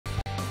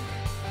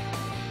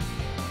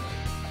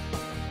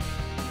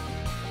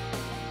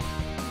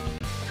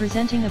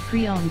Presenting a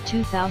pre-owned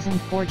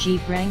 2004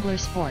 Jeep Wrangler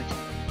Sport.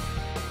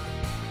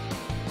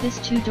 This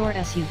two-door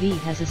SUV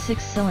has a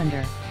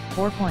 6-cylinder,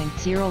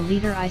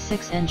 4.0-liter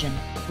i6 engine,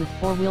 with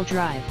 4-wheel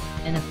drive,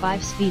 and a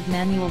 5-speed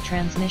manual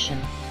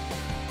transmission.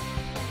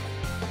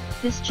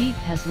 This Jeep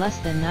has less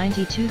than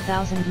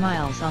 92,000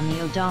 miles on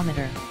the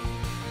odometer.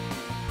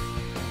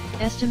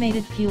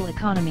 Estimated fuel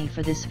economy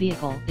for this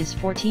vehicle is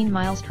 14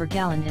 miles per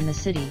gallon in the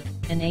city,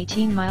 and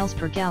 18 miles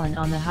per gallon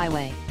on the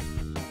highway.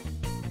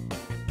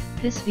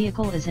 This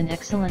vehicle is in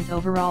excellent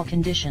overall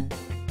condition.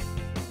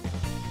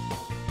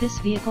 This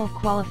vehicle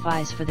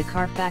qualifies for the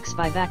CARFAX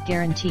buyback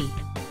guarantee.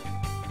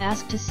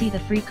 Ask to see the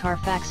free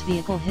CARFAX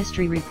vehicle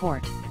history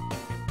report.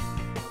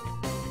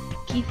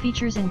 Key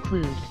features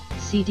include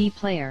CD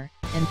player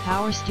and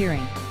power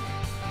steering.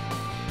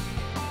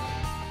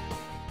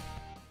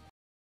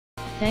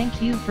 Thank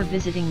you for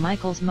visiting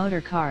Michael's Motor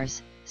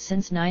Cars.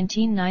 Since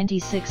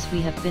 1996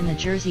 we have been the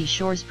Jersey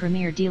Shore's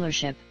premier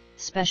dealership,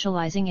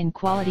 specializing in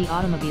quality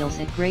automobiles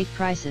at great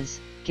prices,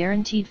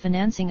 guaranteed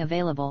financing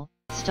available.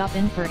 Stop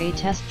in for a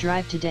test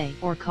drive today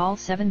or call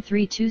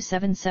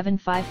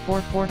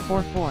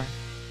 732-775-4444.